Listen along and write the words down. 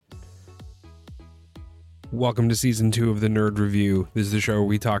Welcome to Season 2 of the Nerd Review. This is the show where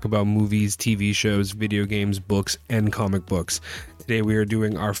we talk about movies, TV shows, video games, books, and comic books. Today we are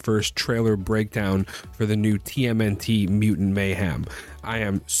doing our first trailer breakdown for the new TMNT Mutant Mayhem. I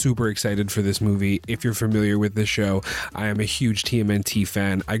am super excited for this movie. If you're familiar with this show, I am a huge TMNT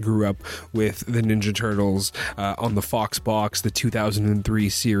fan. I grew up with the Ninja Turtles on the Fox box, the 2003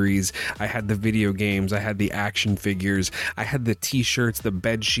 series. I had the video games. I had the action figures. I had the t-shirts, the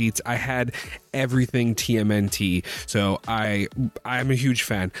bed sheets. I had everything TMNT. So I'm a huge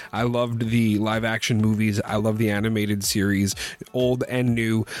fan. I loved the live action movies. I love the animated series, old and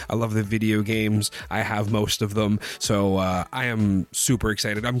new. I love the video games. I have most of them. So I am super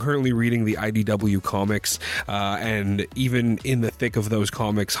excited. I'm currently reading the IDW comics, and even in the thick of those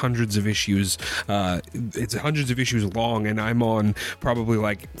comics, hundreds of issues. It's hundreds of issues long, and I'm on probably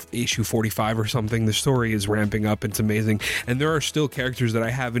like issue 45 or something. The story is ramping up. It's amazing, and there are still characters that I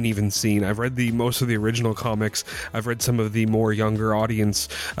haven't even seen. I've read most of the original comics. I've read some of the more younger audience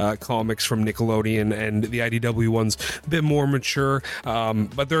comics from Nickelodeon, and the IDW ones a bit more mature.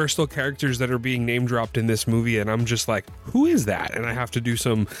 But there are still characters that are being name dropped in this movie, and I'm just like, who is that? And I have to do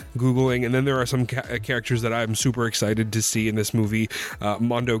some Googling. And then there are some characters that I'm super excited to see in this movie.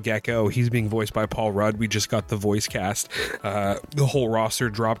 Mondo Gecko, he's being voiced by Paul Rudd. We just got the voice cast. The whole roster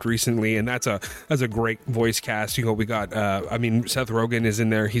dropped recently, and that's a great voice cast. You know, we got Seth Rogen is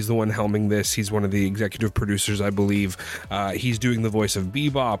in there. He's the one helming this. He's one of the executive producers, I believe. He's doing the voice of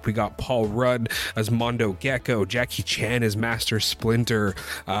Bebop. We got Paul Rudd as Mondo Gecko. Jackie Chan as Master Splinter.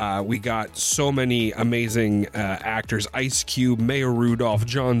 We got so many amazing actors. Ice Cube, Maya Rudolph,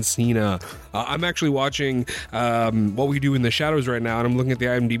 John Cena. I'm actually watching What We Do in the Shadows right now, and I'm looking at the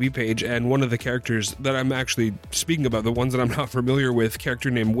IMDb page, and one of the characters that I'm actually speaking about, the ones that I'm not familiar with, character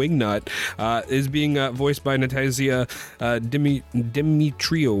named Wingnut, is being voiced by Natasha Dimitriou.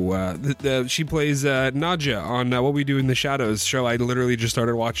 She plays Nadja on What We Do in the Shadows show I literally just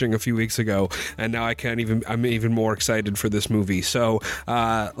started watching a few weeks ago, and now I'm even more excited for this movie. So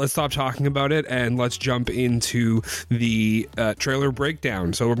let's stop talking about it and let's jump into the trailer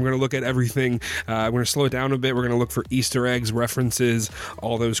breakdown. So we're going to look at everything. We're going to slow it down a bit. We're going to look for Easter eggs, references,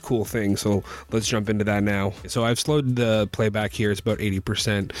 all those cool things. So let's jump into that now. So I've slowed the playback here. It's about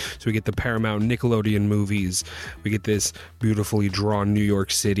 80%. So we get the Paramount Nickelodeon movies. We get this beautifully drawn New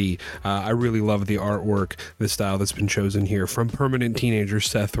York City. I really love the artwork, the style that's been chosen here from Permanent Teenager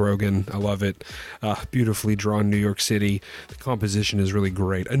Seth Rogen. I love it. Beautifully drawn New York City. The composition is really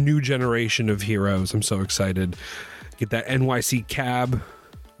great. A new generation of heroes. I'm so excited. Get that NYC cab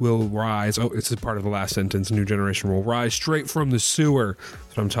will rise. Oh, this is part of the last sentence. New generation will rise straight from the sewer.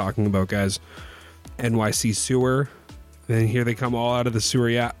 That's what I'm talking about, guys. NYC sewer. Then here they come all out of the sewer,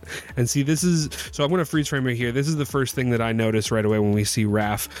 yeah. And see, so I'm going to freeze frame it here. This is the first thing that I notice right away when we see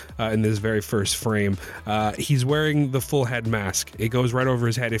Raph in this very first frame. He's wearing the full head mask. It goes right over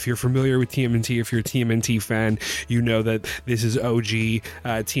his head. If you're familiar with TMNT, if you're a TMNT fan, you know that this is OG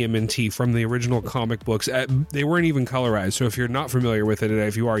TMNT from the original comic books. They weren't even colorized, so if you're not familiar with it, and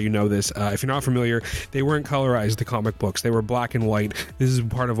if you are, you know this. If you're not familiar, they weren't colorized, the comic books. They were black and white. This is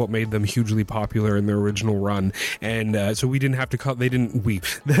part of what made them hugely popular in their original run. And so we didn't have to they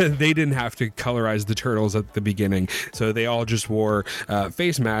didn't have to colorize the turtles at the beginning, so they all just wore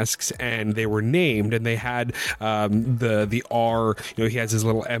face masks, and they were named, and they had the R, you know, he has his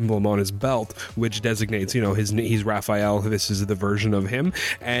little emblem on his belt which designates, you know, he's Raphael. This is the version of him,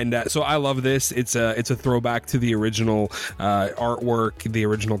 and so I love this. It's a throwback to the original artwork, the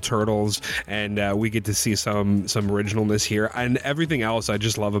original turtles, and we get to see some originalness here, and everything else I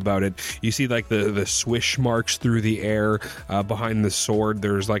just love about it. You see like the swish marks through the air behind the sword.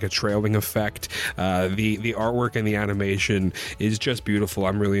 There's like a trailing effect. The artwork and the animation is just beautiful.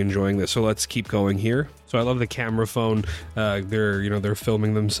 I'm really enjoying this. So let's keep going here. So I love the camera phone. They're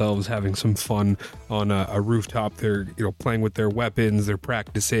filming themselves having some fun on a rooftop. They're playing with their weapons. They're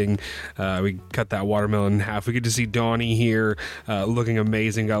practicing. We cut that watermelon in half. We get to see Donnie here looking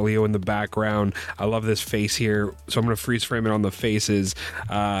amazing. Got Leo in the background. I love this face here. So I'm going to freeze frame it on the faces.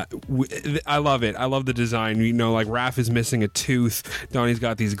 I love it. I love the design. You know, like Raph is missing a tooth. Donnie's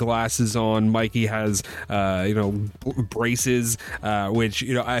got these glasses on. Mikey has braces, which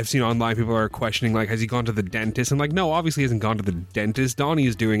I've seen online. People are questioning, like, has he gone to the dentist? I'm like, no, obviously he hasn't gone to the dentist. Donnie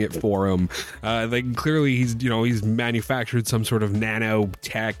is doing it for him. Like, clearly he's manufactured some sort of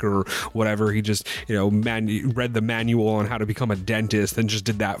nanotech or whatever. He just read the manual on how to become a dentist and just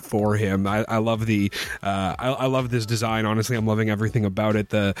did that for him. I love I love this design. Honestly, I'm loving everything about it.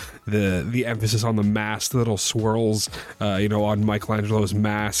 The emphasis on the mask, the little swirls on Michelangelo's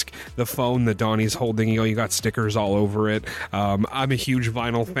mask, the phone that Donnie's holding. You got stickers all over it. I'm a huge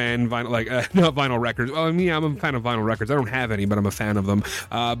vinyl fan. Not vinyl records. I mean, I'm a fan of vinyl records. I don't have any, but I'm a fan of them.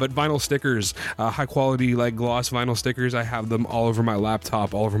 But vinyl stickers, high quality like gloss vinyl stickers, I have them all over my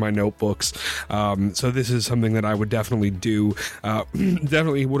laptop, all over my notebooks. So this is something that I would definitely do.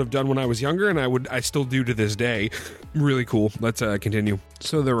 Definitely would have done when I was younger, and I still do to this day. Really cool. Let's continue.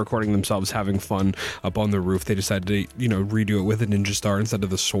 So they're recording themselves having fun up on the roof. They decided to, redo it with a ninja star instead of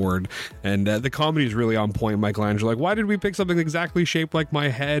the sword. And the comedy is really on point. Michelangelo, like, why did we pick something exactly shaped like my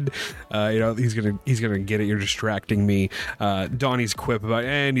head? He's gonna get it. You're distracting me. Donnie's quip about,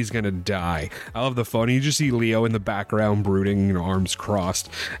 and he's gonna die. I love the phone. You just see Leo in the background brooding, arms crossed.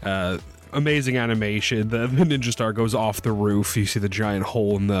 Amazing animation. The ninja star goes off the roof. You see the giant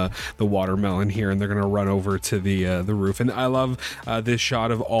hole in the watermelon here, and they're gonna run over to the roof. And I love this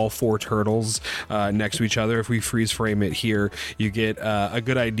shot of all four turtles next to each other. If we freeze frame it here, you get a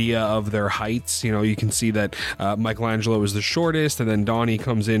good idea of their heights. You can see that Michelangelo is the shortest, and then Donnie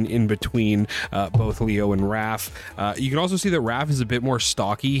comes in between both Leo and Raph. You can also see that Raph is a bit more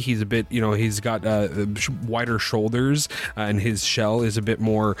stocky. He's a bit, he's got wider shoulders, and his shell is a bit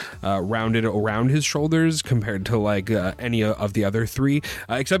more rounded around his shoulders compared to like any of the other three,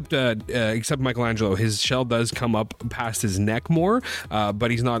 except Michelangelo. His shell does come up past his neck more,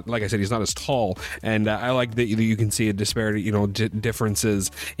 but he's not, like I said, he's not as tall. And I like that you can see a disparity, differences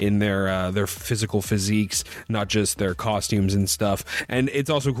in their physical physiques, not just their costumes and stuff. And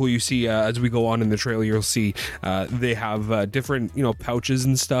it's also cool. You see as we go on in the trailer, you'll see they have different pouches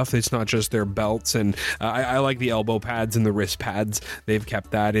and stuff. It's not just their belts. And I like the elbow pads and the wrist pads. They've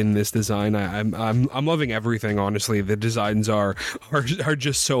kept that in this design. I'm loving everything, honestly. The designs are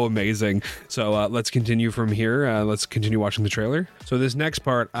just so amazing. So let's continue from here. Let's continue watching the trailer. So this next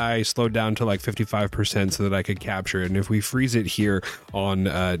part I slowed down to like 55% so that I could capture it. And if we freeze it here on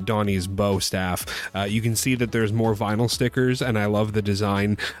Donnie's bow staff, you can see that there's more vinyl stickers, and I love the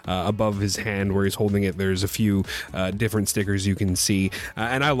design above his hand where he's holding it. There's a few different stickers you can see,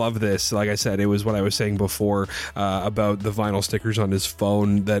 and I love this. Like I said, it was what I was saying before about the vinyl stickers on his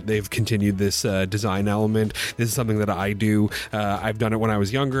phone, that they've continued this design element. This is something that I do. I've done it when I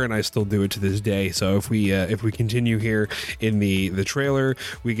was younger, and I still do it to this day. So if we continue here in the trailer,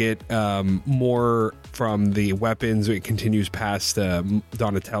 we get more from the weapons. It continues past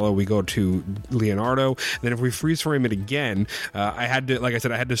Donatello. We go to Leonardo. Then if we freeze frame it again, I had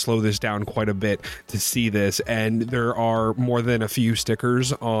to slow this down quite a bit to see this, and there are more than a few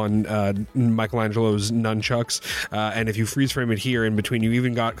stickers on Michelangelo's nunchucks. And if you freeze frame it here in between, you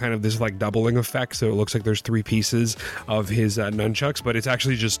even got kind of this like doubling effect, so it looks like there's three pieces of his nunchucks, but it's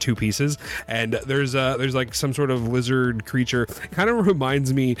actually just two pieces. And there's like some sort of lizard creature, kind of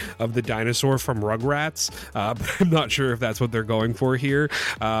reminds me of the dinosaur from Rugrats, but I'm not sure if that's what they're going for here,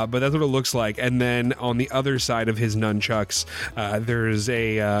 but that's what it looks like. And then on the other side of his nunchucks, there's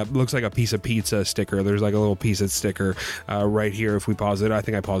a looks like a piece of pizza sticker. There's like a little piece of sticker right here. If we pause it, I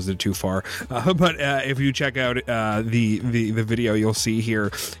think I paused it too far, but if you check out the video, you'll see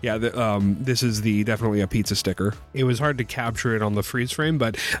here, this is definitely a pizza sticker. It was hard to capture it on the freeze frame,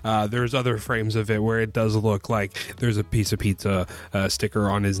 but there's other frames of it where it does look like there's a piece of pizza sticker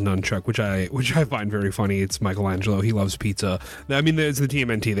on his nunchuck, which I find very funny. It's Michelangelo. He loves pizza. I mean, it's the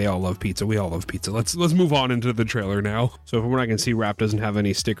TMNT. They all love pizza. We all love pizza. Let's move on into the trailer now. So from what I can see, Raph doesn't have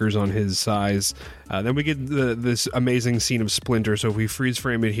any stickers on his size. Then we get this amazing scene of Splinter. So if we freeze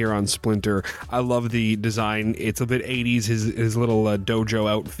frame it here on Splinter, I love the design. It's a bit 80s. His little dojo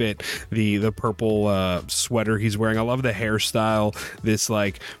outfit, the purple sweater he's wearing. I love the hairstyle. This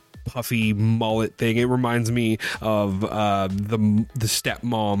like puffy mullet thing. It reminds me of the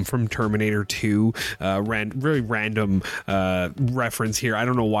stepmom from Terminator 2. Really random reference here. I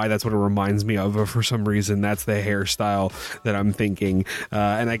don't know why that's what it reminds me of, but for some reason that's the hairstyle that I'm thinking.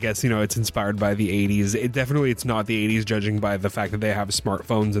 And I guess it's inspired by the 80s. It's not the 80s, judging by the fact that they have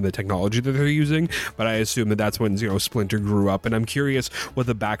smartphones and the technology that they're using. But I assume that that's when Splinter grew up. And I'm curious what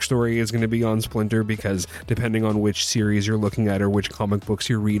the backstory is going to be on Splinter, because depending on which series you're looking at or which comic books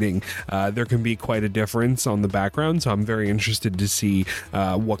you're reading, there can be quite a difference on the background. So I'm very interested to see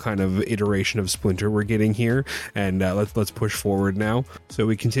what kind of iteration of Splinter we're getting here. And let's push forward now. So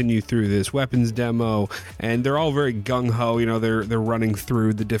we continue through this weapons demo, and they're all very gung-ho. They're running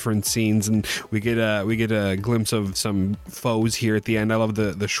through the different scenes, and we get a glimpse of some foes here at the end. I love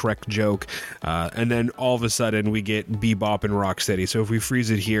the Shrek joke. And then all of a sudden we get Bebop and Rocksteady. So if we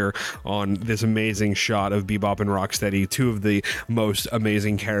freeze it here on this amazing shot of Bebop and Rocksteady, two of the most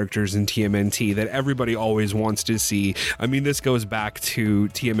amazing characters characters in TMNT that everybody always wants to see. I mean, this goes back to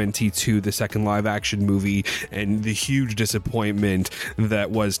TMNT 2, the second live action movie, and the huge disappointment that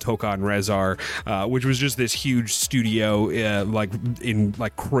was Tokan Rezar, which was just this huge studio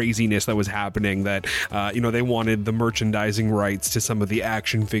like craziness that was happening, that they wanted the merchandising rights to some of the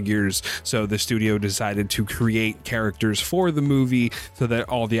action figures, so the studio decided to create characters for the movie so that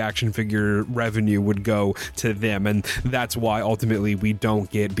all the action figure revenue would go to them, and that's why ultimately we don't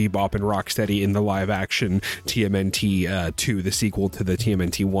get Bebop and Rocksteady in the live action TMNT 2, the sequel to the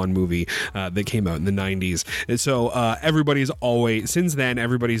TMNT 1 movie that came out in the 90s. And so since then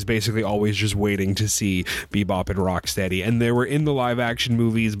everybody's basically always just waiting to see Bebop and Rocksteady, and they were in the live action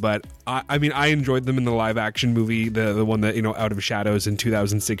movies, but I mean I enjoyed them in the live action movie, the one that Out of Shadows in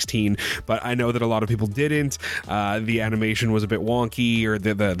 2016, but I know that a lot of people didn't. The animation was a bit wonky, or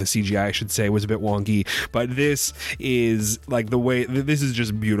the CGI I should say was a bit wonky, but this is like this is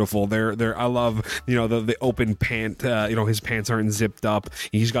just beautiful. I love the open pant, his pants aren't zipped up,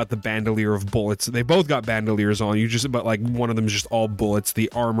 he's got the bandolier of bullets. They both got bandoliers on, but like one of them is just all bullets. The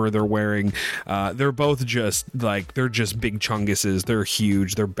armor they're wearing, they're both just they're just big chunguses, they're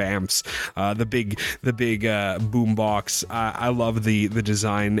huge, they're bamps. The big boombox, I love the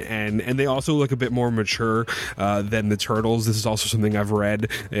design, and they also look a bit more mature than the turtles. This is also something I've read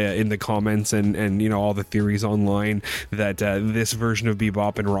in the comments and all the theories online, that this version of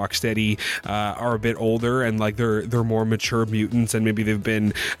Bebop and Rocksteady are a bit older, and like they're more mature mutants, and maybe they've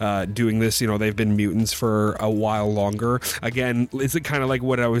been doing this, they've been mutants for a while longer. Again, is it kind of like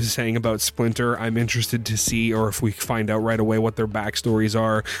what I was saying about Splinter? I'm interested to see, or if we find out right away, what their backstories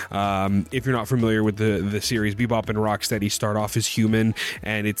are. If you're not familiar with the series, Bebop and Rocksteady start off as human,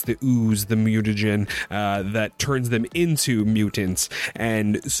 and it's the ooze, the mutagen, that turns them into mutants.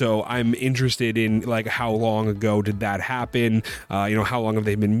 And so I'm interested in like how long ago did that happen? How long have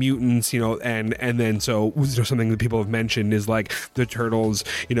they been mutants? And then something that people have mentioned is like the turtles.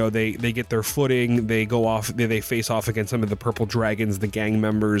 They get their footing, they go off, they face off against some of the purple dragons, the gang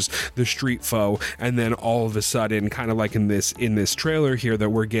members, the street foe, and then all of a sudden, kind of like in this trailer here that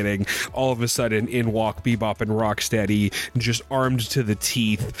we're getting, all of a sudden in walk Bebop and Rocksteady, just armed to the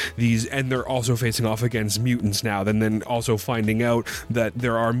teeth. And they're also facing off against mutants now. Then also finding out that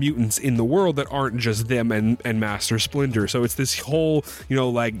there are mutants in the world that aren't just them and Master Splinter. So it's this whole,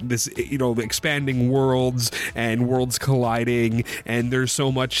 expanding worlds and worlds colliding, and there's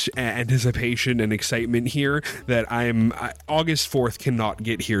so much anticipation and excitement here that August 4th cannot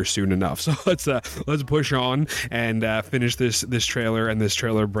get here soon enough. So let's push on and finish this trailer and this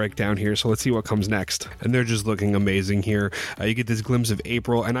trailer breakdown here. So let's see what comes next. And they're just looking amazing here. You get this glimpse of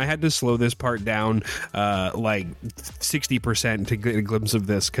April, and I had to slow this part down like 60% to get a glimpse of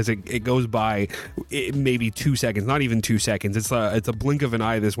this, because it goes by maybe 2 seconds, not even 2 seconds. It's a blink of an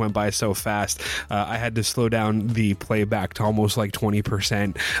eye. This went by so fast. I had to slow down the playback to almost like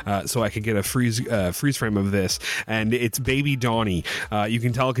 20% so I could get a freeze frame of this. And it's baby Donnie. You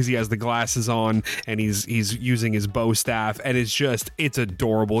can tell because he has the glasses on and he's using his bow staff, and it's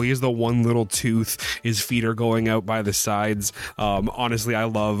adorable. He has the one little tooth. His feet are going out by the sides. Honestly, I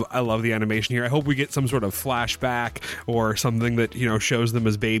love the animation here. I hope we get some sort of flashback or something that shows them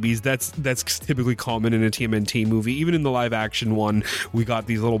as babies. That's typically common in a TMNT movie. Even in the live action one, we got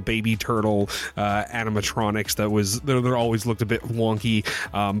these little baby turtle animatronics that always looked a bit wonky,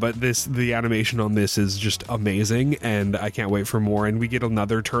 but the animation on this is just amazing, and I can't wait for more. And we get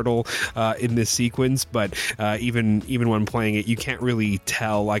another turtle in this sequence, but even when playing it, you can't really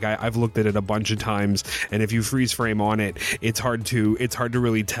tell. Like I've looked at it a bunch of times, and if you freeze frame on it, it's hard to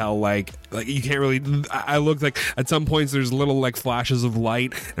really tell. Like you can't really. I looked, like at some points there's little like flashes of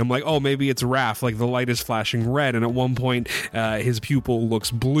light, and I'm like, oh, maybe it's Raph. Like the light is flashing red, and at one point his pupil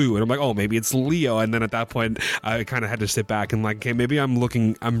looks blue, and I'm like, oh, maybe it's Leo. And then at that point I kind of had to sit back and like, okay, maybe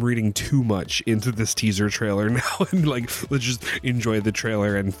I'm reading too much into this teaser trailer now, and like let's just enjoy the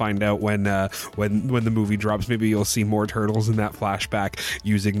trailer and find out when the movie drops. Maybe you'll see more turtles in that flashback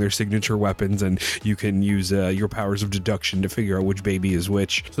using their signature weapons, and you can use your powers of deduction to figure out which baby is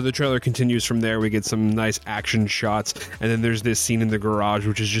which. So the trailer continues from there. We get some nice action shots, and then there's this scene in the garage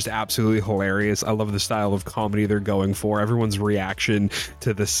which is just absolutely hilarious. I love the style of comedy they're going for. Everyone's reaction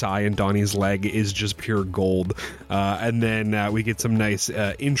to the Psy and Donnie's leg is just pure gold. And then we get some nice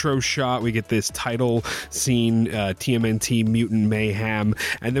intro shot. We get this title scene, TMNT Mutant Mayhem,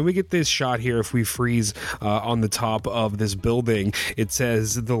 and then we get this shot here. If we freeze on the top of this building, it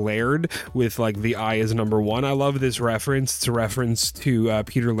says the Laird with like the I as number 1. I love this reference. It's a reference to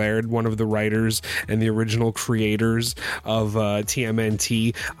Peter Laird, one of the writers and the original creators of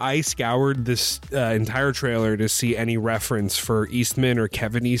TMNT. I scoured this entire trailer to see any reference for Eastman or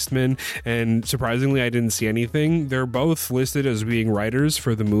Kevin Eastman, and surprisingly I didn't see anything. They're both listed as being writers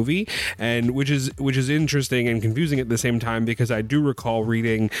for the movie, and which is interesting and confusing at the same time, because I do recall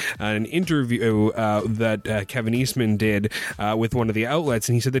reading an interview that Kevin Eastman did with one of the outlets,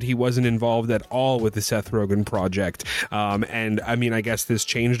 and he said that he wasn't involved at all with the Seth Rogen project. And I mean, I guess this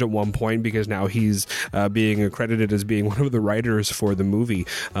changed at one point because now he's being accredited as being one of the writers for the movie.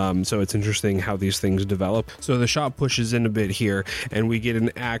 So it's interesting how these things develop. So the shot pushes in a bit here, and we get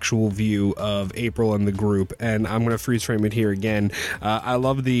an actual view of April and the group. And I'm going to freeze frame it here again. I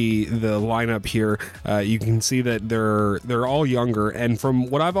love the lineup here. You can see that they're all younger, and from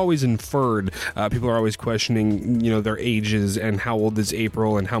what I've always inferred, people are always questioning, their ages and how old is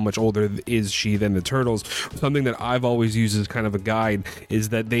April and how much older is she than the Turtles. Something that I've always used as kind of a guide is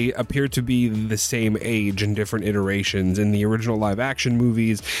that they appear to be the same age in different iterations. In the original live action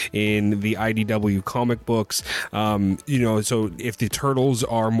movies, in the IDW comic books, so if the Turtles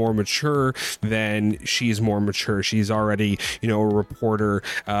are more mature, then she's more mature. She's already, a reporter,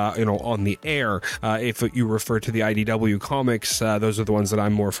 on the air. If you refer to the IDW comics, those are the ones that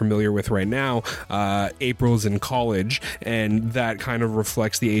I'm more familiar with right now. April's in college, and that kind of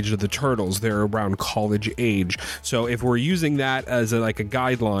reflects the age of the Turtles. They're around college age. So if we're using that as a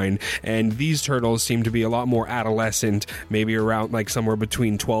guideline, and these Turtles seem to be a lot more adolescent, maybe around somewhere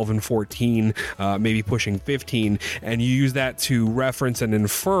between 12 and 14, maybe pushing 15, and you use that to reference and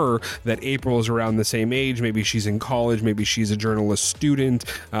infer that April is around the same age. Maybe she's in college, maybe she's a journalist student,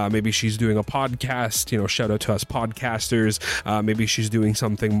 maybe she's doing a podcast, shout out to us podcasters, maybe she's doing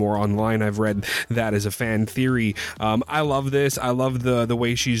something more online. I've read that as a fan theory. I love this. I love the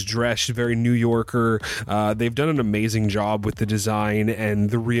way she's dressed. She's very New Yorker. They've done an amazing job with the design and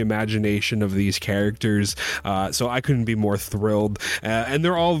the reimagination of these characters, so I couldn't be more thrilled. And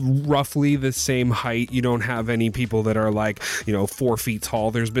they're all roughly the same height. You don't have any people that are 4 feet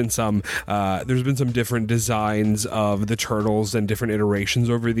tall. There's been some different designs of the Turtles and different iterations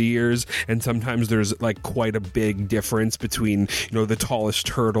over the years, and sometimes there's quite a big difference between the tallest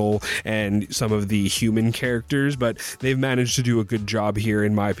turtle and some of the human characters, but they've managed to do a good job here,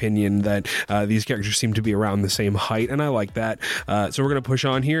 in my opinion, that these characters seem to be around the same height, and I like that. So we're going to push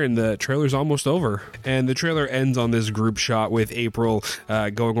on here, and the trailer's almost over, and the trailer ends on this group shot with April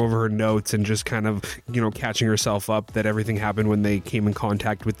going over her notes and just kind of catching herself up that everything happened when they came in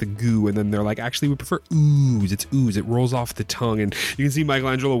contact with the goo, and then they're like, actually we prefer ooze. It's ooze. It rolls off the tongue, and you can see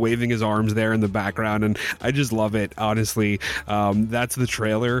Michelangelo waving his arms there in the background, and I just love it, honestly. That's the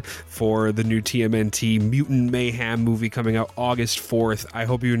trailer for the new TMNT Mutant Mayhem movie coming out August 4th. I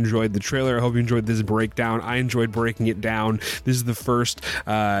hope you enjoyed the trailer. I hope you enjoyed this breakdown. I enjoyed breaking it down. This is the first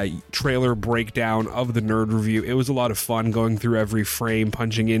trailer breakdown of the Nerd Review. It was a lot of fun going through every frame,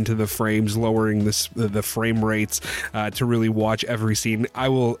 punching into the frames, lowering the frame rates to really watch every scene. I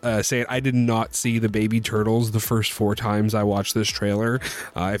will say it, I did not see the baby turtles the first 4 times I watched this trailer.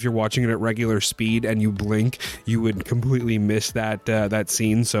 If you're watching it at regular speed and you blink, you would completely miss that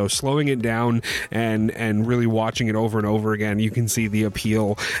scene. So slowing it down and really watching it over and over again, you can see the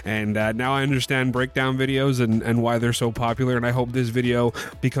appeal. And now I understand breakdown videos and why they're so popular, and I hope this video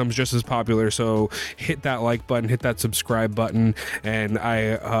becomes just as popular. So hit that like button, hit that subscribe button, and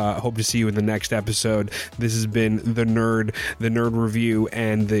I hope to see you in the next episode. This has been the Nerd Review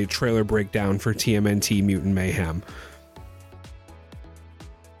and the trailer breakdown for TMNT Mutant Mayhem.